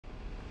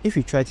If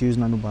you try to use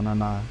Nano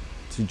Banana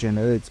to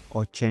generate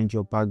or change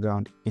your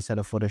background inside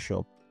of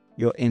Photoshop,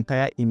 your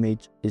entire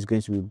image is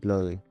going to be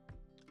blurry.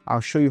 I'll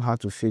show you how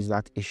to fix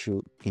that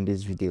issue in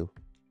this video.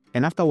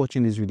 And after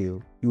watching this video,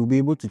 you will be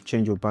able to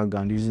change your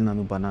background using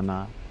Nano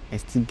Banana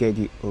and still get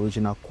the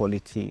original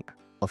quality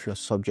of your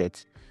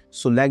subject.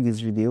 So like this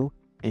video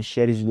and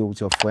share this video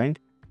with your friend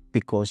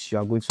because you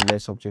are going to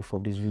learn something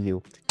from this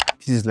video.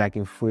 This is like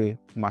a free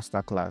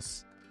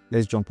masterclass.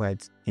 Let's jump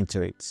right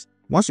into it.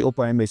 Once you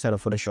open image inside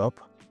of Photoshop,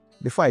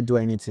 before I do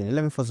anything,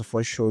 let me first of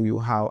all show you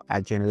how I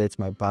generate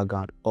my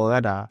background, or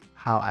rather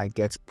how I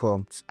get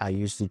prompts I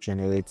use to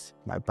generate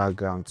my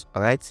background.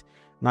 Alright,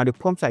 now the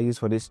prompt I use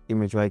for this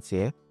image right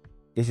here,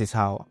 this is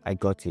how I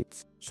got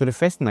it. So the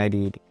first thing I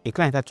did, a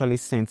client actually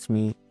sent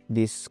me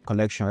this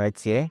collection right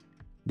here,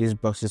 this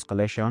boxes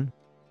collection,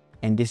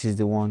 and this is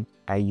the one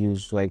I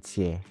use right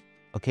here.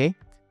 Okay,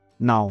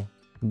 now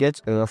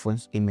get a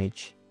reference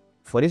image.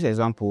 For this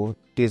example,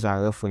 these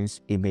are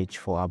reference image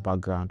for our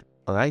background.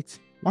 Alright,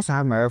 once I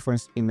have my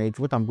reference image,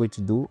 what I'm going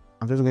to do,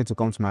 I'm just going to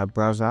come to my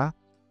browser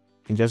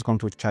and just come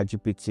to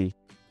ChatGPT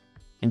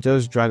and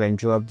just drag and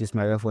drop this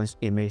my reference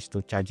image to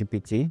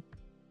ChatGPT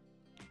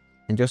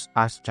and just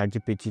ask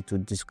ChatGPT to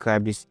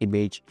describe this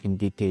image in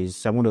details.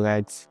 So I'm going to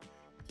write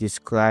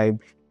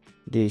describe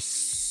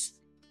this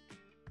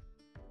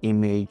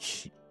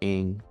image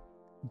in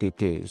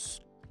details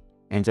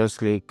and just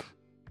click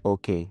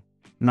OK.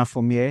 Now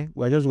from here,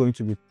 we're just going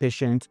to be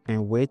patient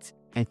and wait,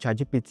 and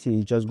ChatGPT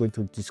is just going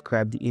to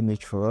describe the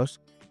image for us,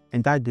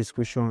 and that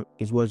description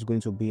is what's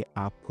going to be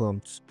our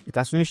prompt. It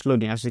has finished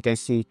loading. As you can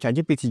see,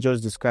 ChatGPT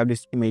just described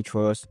this image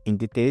for us in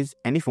details,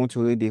 and if you want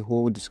to read the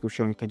whole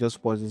description, you can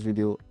just pause this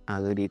video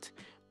and read it.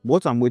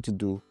 What I'm going to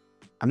do,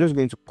 I'm just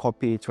going to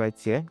copy it right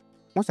here.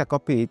 Once I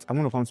copy it, I'm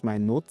going to come to my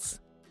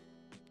notes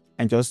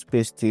and just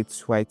paste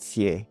it right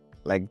here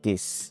like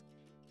this,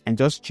 and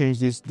just change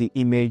the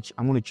image.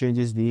 I'm going to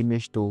change the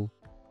image to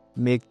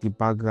make the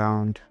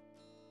background,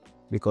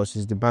 because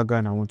it's the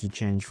background I want to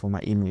change for my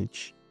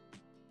image.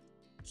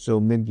 So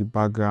make the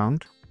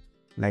background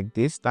like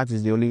this. That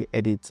is the only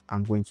edit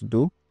I'm going to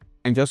do.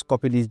 And just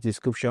copy this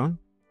description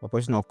by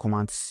pressing on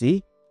Command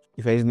C.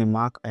 If you're using a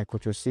Mac, I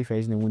Ctrl C. If you're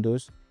using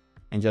Windows,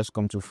 and just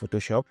come to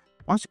Photoshop.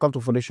 Once you come to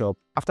Photoshop,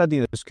 after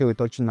doing the scale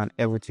retouching and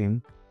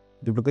everything,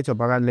 duplicate your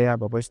background layer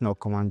by pressing on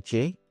Command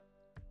J.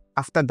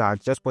 After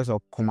that, just press on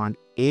Command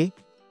A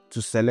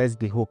to select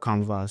the whole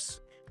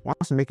canvas.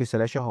 Once you make a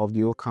selection of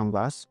the whole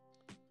canvas,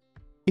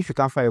 if you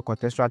can't find your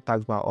contextual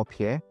tags bar up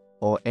here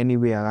or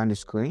anywhere around the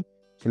screen,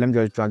 so let me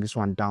just drag this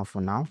one down for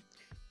now.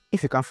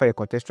 If you can't find your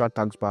contextual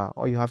tags bar,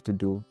 all you have to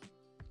do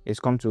is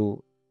come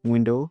to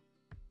Window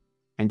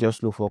and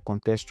just look for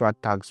contextual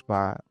tags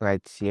bar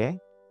right here.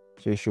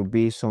 So it should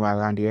be somewhere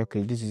around here.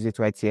 Okay, this is it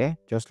right here.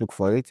 Just look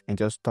for it and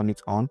just turn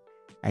it on,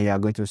 and you are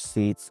going to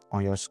see it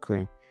on your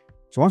screen.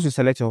 So once you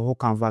select your whole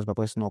canvas by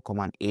pressing on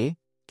Command A,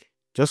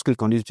 just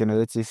click on this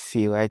generative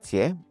fill right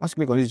here. Once you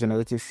click on this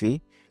generative fill,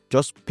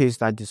 just paste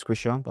that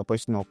description by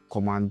pressing on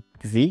Command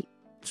V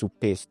to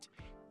paste.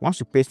 Once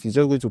you paste, it's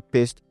just going to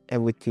paste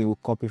everything we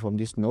copy from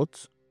this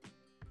note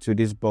to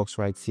this box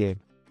right here.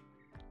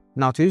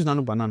 Now to use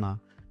Nano Banana,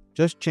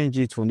 just change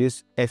it from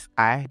this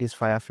FI, this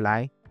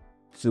Firefly,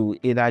 to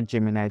either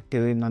Gemini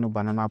 3 Nano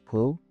Banana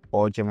Pro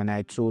or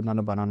Gemini 2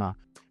 Nano Banana.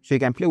 So you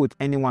can play with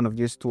any one of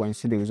these two and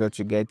see the result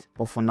you get.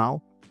 But for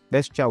now,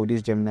 let's try with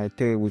this Gemini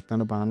 3 with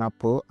Nano Banana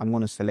Pro. I'm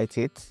going to select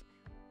it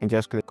and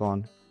just click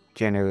on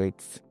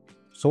Generate.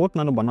 So what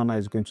Nano Banana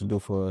is going to do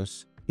for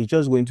us, it's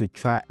just going to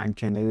try and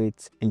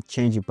generate and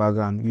change the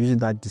background using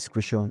that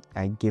description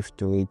I gave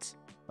to it.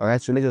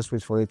 Alright, so let's just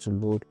wait for it to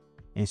load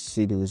and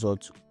see the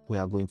result we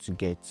are going to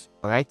get.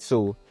 Alright,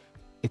 so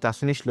it has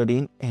finished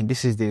loading and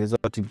this is the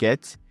result to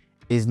get.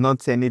 It's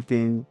not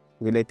anything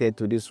related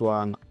to this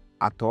one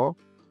at all.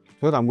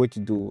 So what I'm going to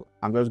do,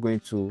 I'm just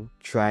going to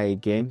try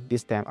again.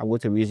 This time I'm going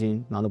to be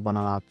using Nano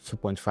Banana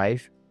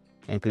 2.5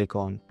 and click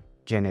on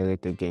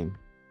Generate again.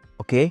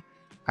 Okay,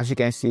 as you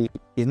can see,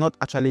 it's not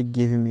actually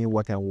giving me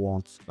what I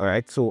want. All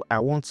right, so I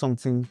want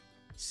something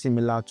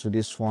similar to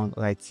this one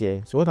right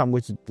here. So what I'm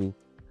going to do,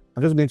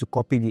 I'm just going to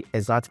copy the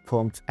exact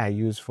prompt I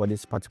use for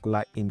this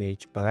particular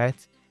image. All right,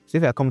 so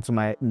if I come to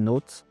my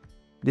notes,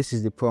 this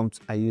is the prompt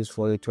I use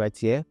for it right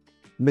here.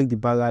 Make the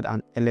background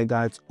an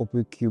elegant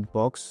open cube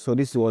box. So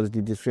this was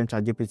the description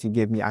ChatGPT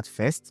gave me at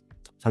first.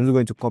 So I'm just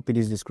going to copy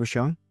this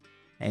description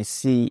and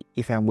see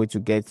if I'm going to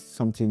get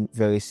something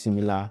very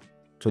similar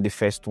to the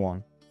first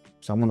one.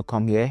 So I'm going to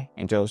come here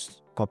and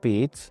just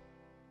copy it,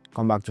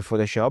 come back to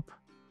Photoshop,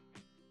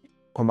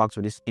 come back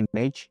to this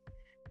image,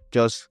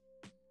 just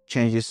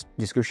change this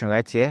description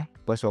right here,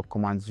 press your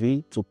Command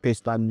V to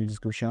paste that new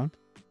description,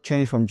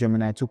 change from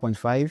Gemini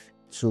 2.5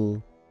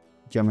 to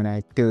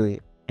Gemini 3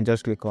 and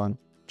just click on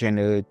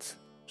Generate.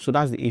 So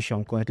that's the issue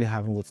I'm currently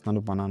having with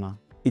Nano Banana.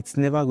 It's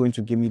never going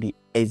to give me the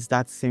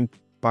exact same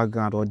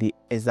background or the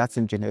exact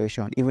same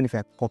generation. Even if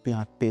I copy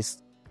and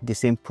paste the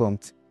same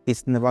prompt,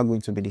 it's never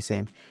going to be the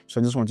same. So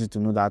I just wanted to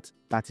know that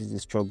that is the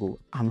struggle.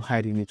 I'm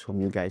hiding it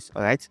from you guys.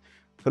 All right,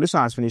 so this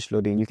one has finished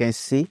loading. You can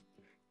see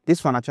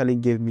this one actually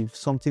gave me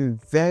something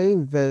very,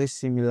 very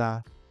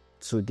similar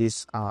to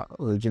this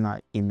original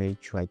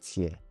image right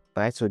here.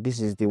 Right, so this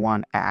is the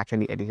one I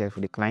actually edited for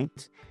the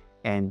client,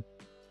 and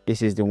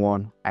this is the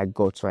one I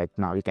got right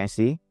now. You can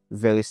see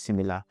very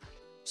similar.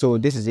 So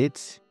this is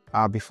it,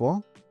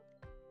 before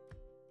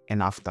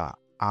and after,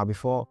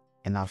 before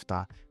and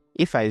after.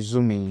 If I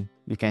zoom in,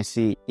 you can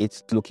see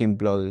it's looking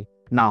blurry.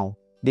 Now,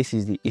 this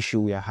is the issue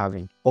we are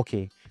having.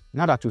 Okay,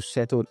 now that we've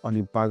settled on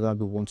the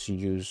background we want to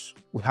use,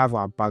 we have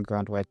our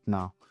background right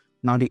now.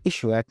 Now, the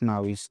issue right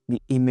now is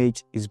the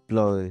image is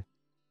blurry,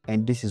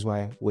 and this is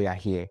why we are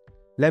here.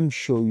 Let me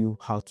show you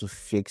how to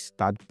fix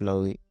that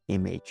blurry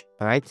image.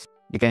 All right,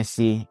 you can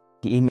see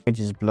the image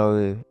is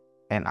blurry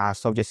and our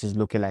subject is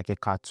looking like a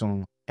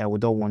cartoon, and we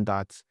don't want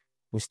that.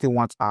 We still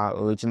want our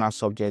original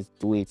subject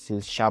to it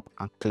is sharp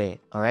and clear.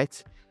 All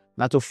right,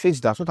 now to fix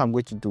that, what I'm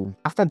going to do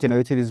after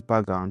generating this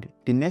background,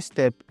 the next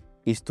step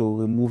is to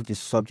remove the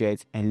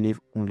subject and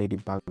leave only the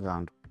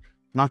background.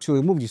 Now to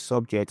remove the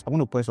subject, I'm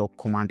going to press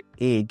Command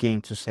A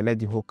again to select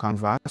the whole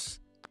canvas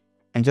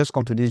and just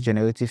come to this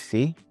generative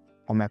field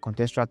on my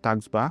contextual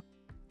tags bar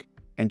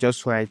and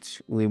just write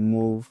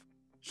remove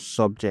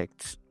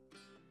subject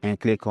and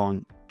click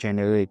on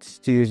generate.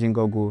 Still using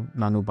Google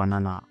Nano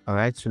Banana. All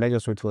right, so let's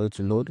just wait for it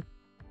to load.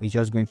 We're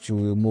just going to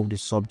remove the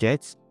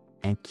subject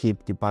and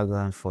keep the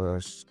background for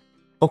us.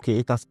 Okay,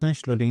 it has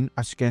finished loading.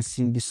 As you can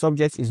see, the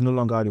subject is no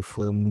longer the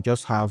frame. We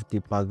just have the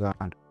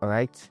background. All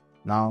right,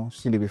 now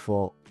see the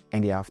before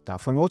and the after.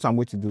 For me, what I'm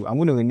going to do, I'm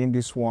going to rename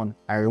this one.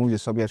 I remove the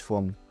subject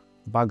from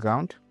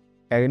background.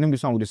 I rename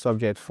this one with the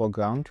subject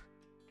foreground.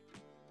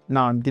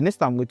 Now, the next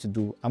thing I'm going to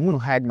do, I'm going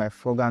to hide my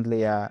foreground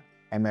layer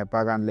and my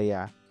background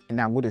layer, and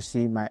I'm going to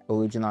see my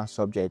original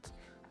subject.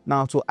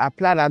 Now, to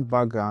apply that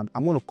background,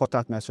 I'm going to cut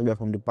out my subject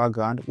from the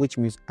background, which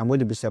means I'm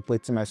going to be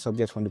separating my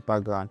subject from the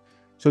background.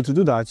 So to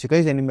do that, you can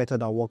use any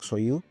method that works for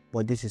you,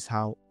 but this is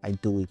how I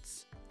do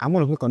it. I'm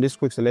going to click on this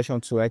quick selection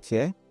tool right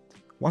here.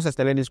 Once I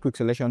select this quick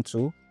selection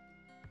tool,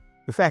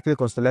 before I click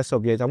on select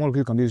subject, I'm going to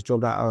click on this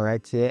drop down arrow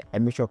right here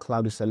and make sure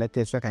cloud is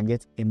selected so I can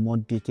get a more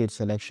detailed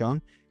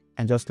selection,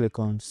 and just click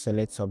on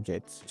select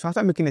subject. So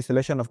after making a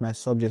selection of my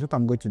subject, what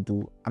I'm going to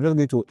do, I'm just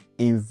going to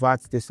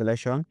invert the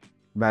selection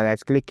by right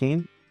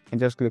clicking and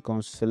just click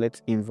on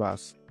select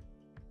inverse.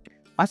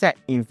 Once I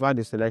invert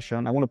the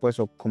selection, I'm going to press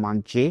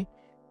Command J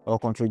or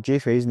Control J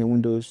if you're using the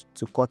Windows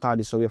to cut out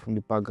the subject from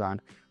the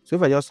background. So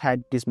if I just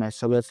hide this, my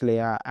subject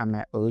layer and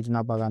my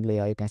original background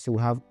layer, you can see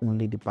we have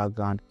only the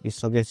background. The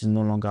subject is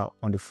no longer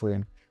on the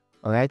frame.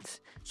 All right.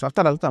 So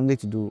after that, what I'm going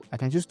to do, I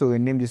can choose to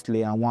rename this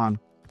layer 1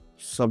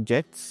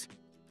 subject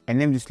and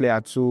name this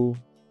layer 2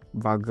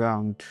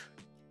 background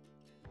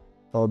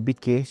or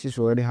BK, since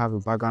we already have a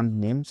background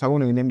name. So I'm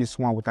going to rename this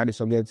one without the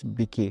subject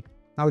BK.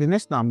 Now the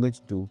next thing I'm going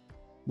to do,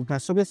 with my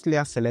subject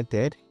layer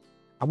selected,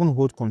 I'm going to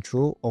hold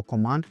Control or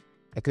Command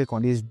and click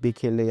on this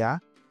BK layer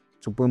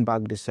to bring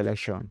back the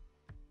selection.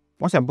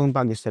 Once I bring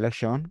back the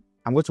selection,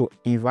 I'm going to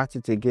invert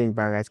it again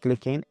by right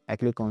clicking. I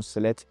click on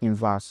select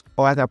inverse,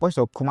 or I can press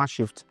Command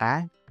Shift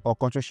I or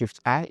Control Shift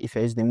I if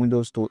I use the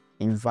Windows to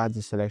invert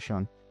the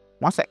selection.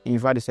 Once I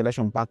invert the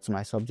selection back to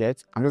my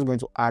subject, I'm just going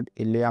to add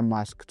a layer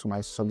mask to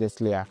my subject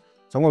layer.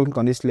 So I'm going to click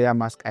on this layer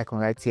mask icon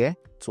right here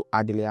to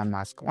add the layer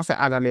mask. Once I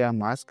add a layer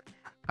mask,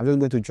 I'm just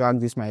going to drag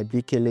this my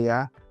BK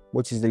layer,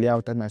 which is the layer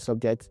without my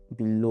subject,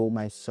 below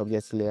my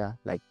subject layer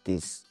like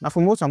this. Now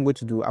for what I'm going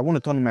to do, I want to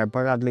turn on my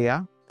background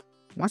layer.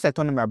 Once I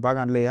turn on my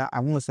background layer, I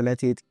want to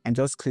select it and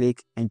just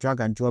click and drag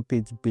and drop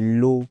it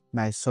below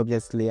my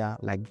subject layer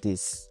like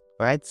this.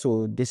 All right,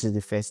 so this is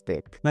the first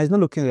step. Now it's not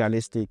looking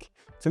realistic.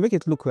 To make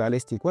it look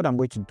realistic, what I'm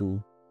going to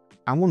do,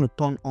 I'm going to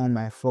turn on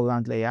my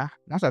foreground layer.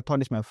 Once I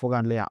turn my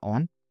foreground layer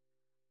on,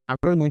 I'm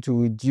going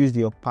to reduce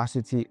the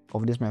opacity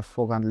of my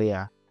foreground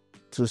layer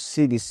to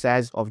see the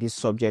size of this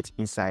subject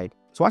inside.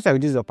 So once I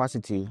reduce the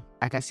opacity,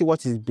 I can see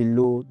what is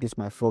below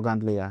my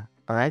foreground layer.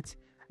 All right.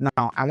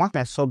 Now I want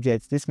my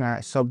subject, my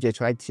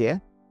subject right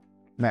here,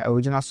 my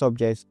original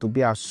subject, to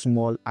be as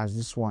small as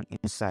this one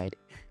inside.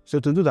 So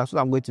to do that,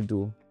 what I'm going to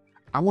do,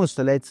 I'm going to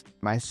select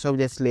my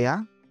subject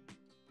layer,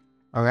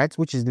 all right,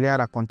 which is the layer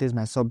that contains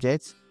my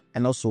subject,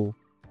 and also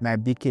my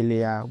BK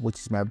layer, which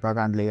is my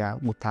background layer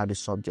without the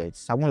subject.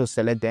 So I want to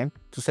select them.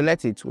 To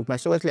select it, with my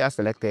subject layer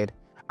selected,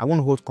 I want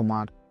to hold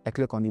Command. I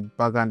click on the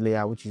background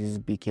layer, which is this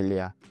BK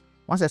layer.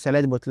 Once I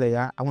select both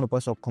layer, I want to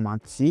press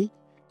Command T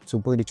to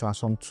bring the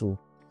transform tool.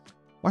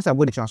 Once I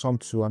bring the transform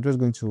tool, I'm just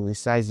going to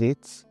resize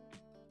it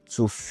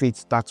to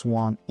fit that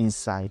one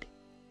inside.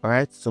 All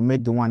right, so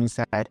make the one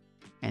inside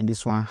and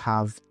this one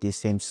have the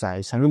same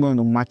size. I'm going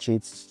to match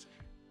it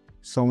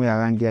somewhere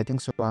around there. I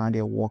think so around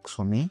there works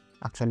for me.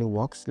 Actually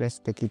works. Let's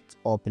take it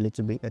up a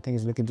little bit. I think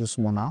it's looking too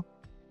small now.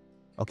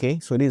 Okay,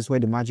 so this is where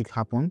the magic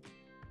happened.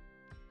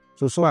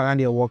 So around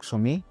here works for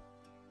me.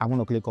 I'm going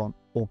to click on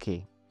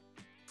OK.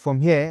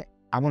 From here,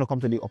 I'm going to come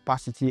to the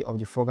opacity of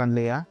the foreground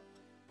layer.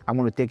 I'm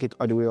going to take it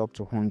all the way up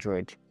to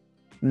 100.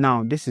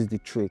 Now, this is the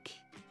trick.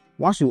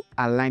 Once you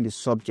align the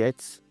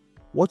subjects,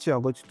 what you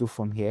are going to do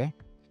from here,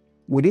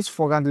 with this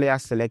foreground layer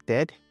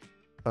selected,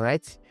 all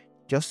right,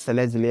 just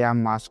select the layer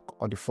mask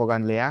or the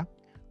foreground layer.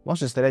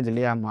 Once you select the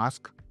layer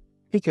mask,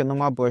 pick your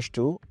normal brush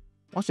tool.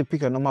 Once you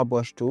pick your normal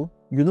brush tool,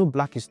 you know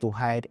black is to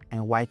hide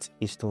and white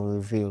is to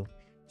reveal.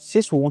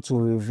 Since we want to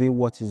reveal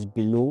what is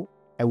below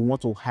and we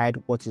want to hide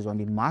what is on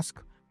the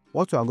mask,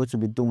 what we are going to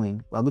be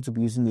doing, we are going to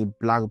be using a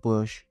black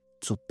brush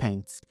to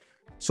paint.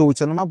 So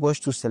with your normal brush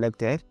tool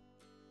selected,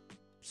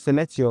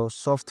 select your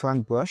soft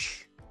round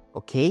brush,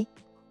 okay,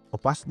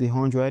 opacity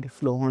 100,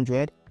 flow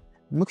 100.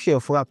 Make sure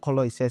your foreground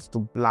color is set to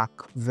black,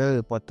 very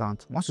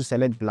important. Once you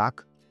select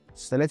black,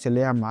 select your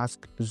layer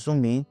mask,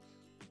 zoom in,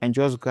 and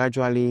just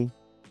gradually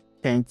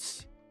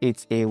paint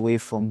it away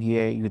from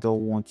here. You don't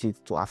want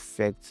it to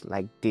affect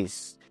like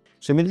this.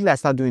 So immediately I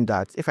start doing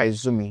that, if I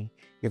zoom in,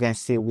 you can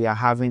see we are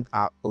having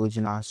our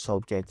original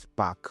subject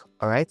back.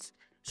 All right,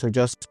 so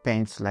just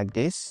paint like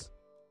this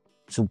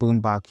to bring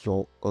back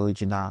your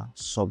original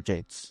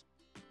subject,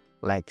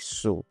 like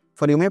so.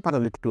 For the remaining part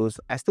of the clothes,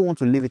 I still want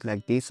to leave it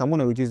like this. I'm going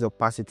to reduce the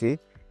opacity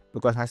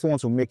because I still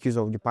want to make use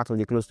of the part of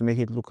the clothes to make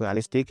it look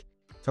realistic.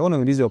 So I'm going to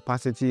reduce the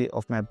opacity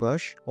of my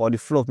brush, or the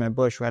flow of my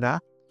brush rather,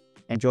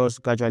 and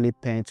just gradually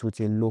paint with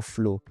a low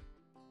flow.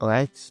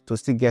 Alright, to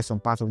still get some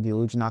part of the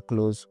original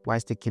clothes while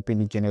still keeping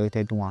the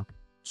generated one.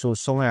 So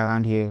somewhere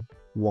around here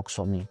works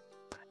for me.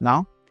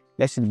 Now,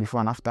 let's see the before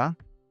and after.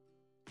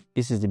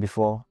 This is the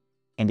before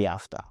and the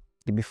after.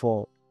 The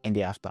before and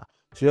the after.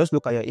 So just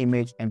look at your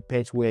image and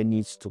paint where it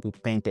needs to be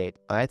painted.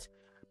 Alright,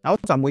 now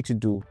what I'm going to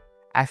do,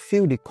 I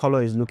feel the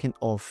color is looking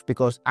off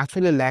because I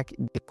actually like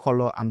the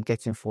color I'm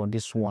getting for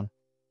this one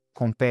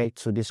compared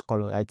to this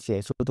color right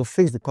here. So to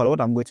fix the color, what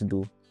I'm going to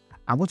do,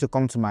 I'm going to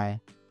come to my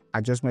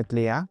adjustment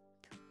layer.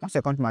 Once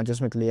I come to my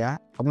adjustment layer,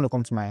 I'm going to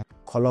come to my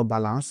color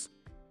balance.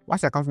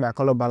 Once I come to my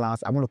color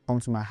balance, I'm going to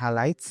come to my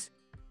highlights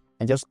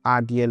and just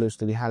add yellows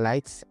to the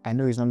highlights. I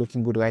know it's not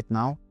looking good right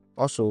now.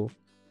 Also,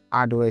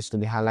 add reds to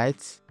the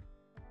highlights.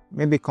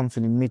 Maybe come to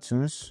the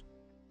midtones.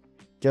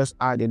 Just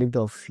add a little bit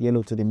of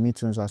yellow to the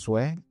midtones as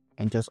well.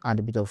 And just add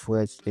a bit of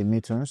red to the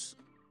midtones.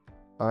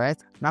 Alright.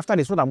 Now after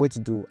this, what I'm going to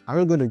do,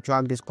 I'm going to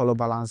drag this color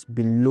balance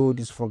below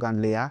this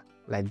foreground layer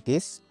like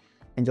this.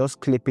 And just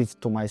clip it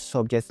to my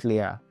subject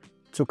layer.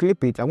 To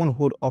clip it, I want to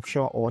hold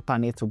Option or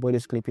Alternate to both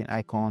this clipping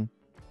icon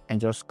and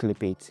just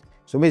clip it.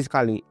 So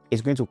basically,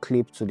 it's going to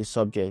clip to the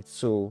subject.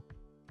 So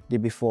the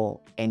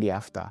before and the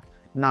after.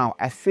 Now,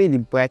 I feel the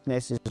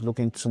brightness is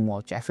looking too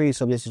much. I feel the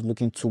subject is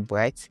looking too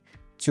bright.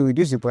 To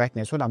reduce the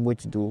brightness, what I'm going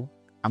to do,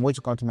 I'm going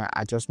to come to my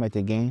adjustment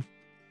again,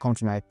 come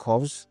to my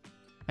curves,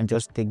 and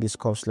just take this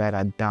curve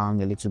slider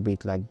down a little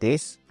bit like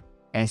this,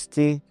 and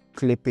still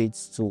clip it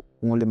to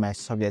only my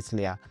subject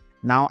layer.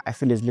 Now I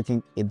feel it's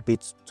looking a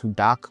bit too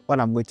dark. What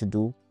I'm going to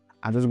do,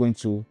 I'm just going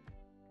to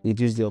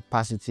reduce the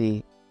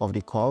opacity of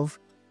the curve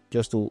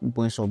just to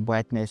bring some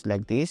brightness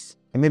like this,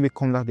 and maybe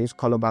come back to this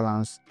color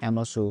balance and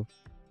also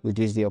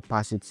reduce the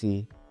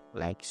opacity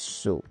like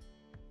so.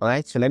 All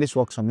right, so let this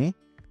work for me.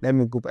 Let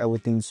me group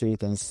everything so you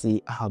can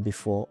see how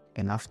before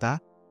and after.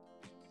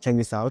 Check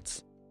this out.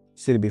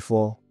 See the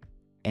before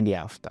and the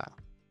after.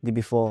 The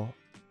before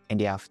and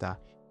the after.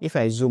 If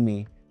I zoom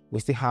in, we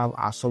still have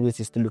our subject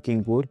is still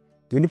looking good.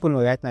 The only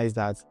problem right now is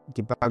that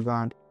the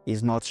background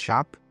is not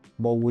sharp,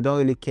 but we don't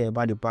really care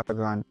about the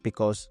background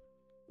because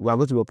we are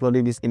going to be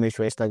uploading this image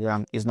for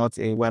Instagram.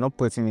 We're not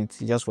putting it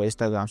just for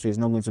Instagram, so it's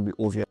not going to be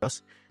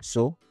obvious.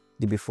 So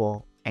the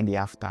before and the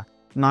after.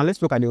 Now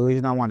let's look at the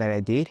original one that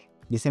I did.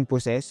 The same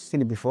process, see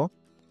the before.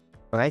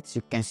 All right, so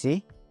you can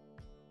see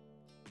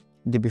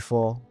the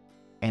before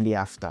and the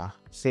after.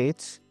 See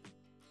it?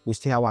 We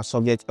still have our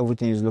subject,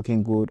 everything is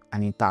looking good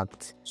and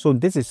intact. So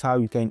this is how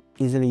you can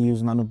easily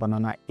use Nano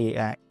Banana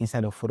AI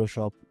inside of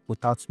Photoshop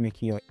without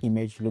making your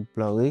image look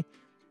blurry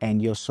and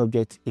your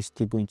subject is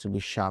still going to be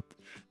sharp.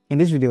 In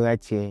this video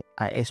right here,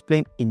 I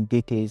explain in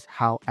details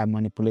how I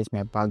manipulate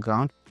my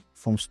background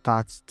from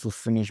start to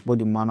finish, both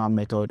the manual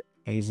method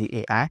and using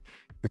AI.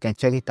 You can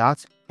check it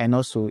out, and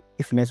also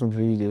if you like this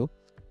video,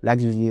 like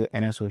the video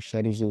and also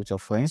share this video with your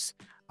friends.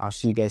 I'll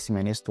see you guys in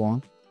my next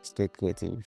one. Stay creative.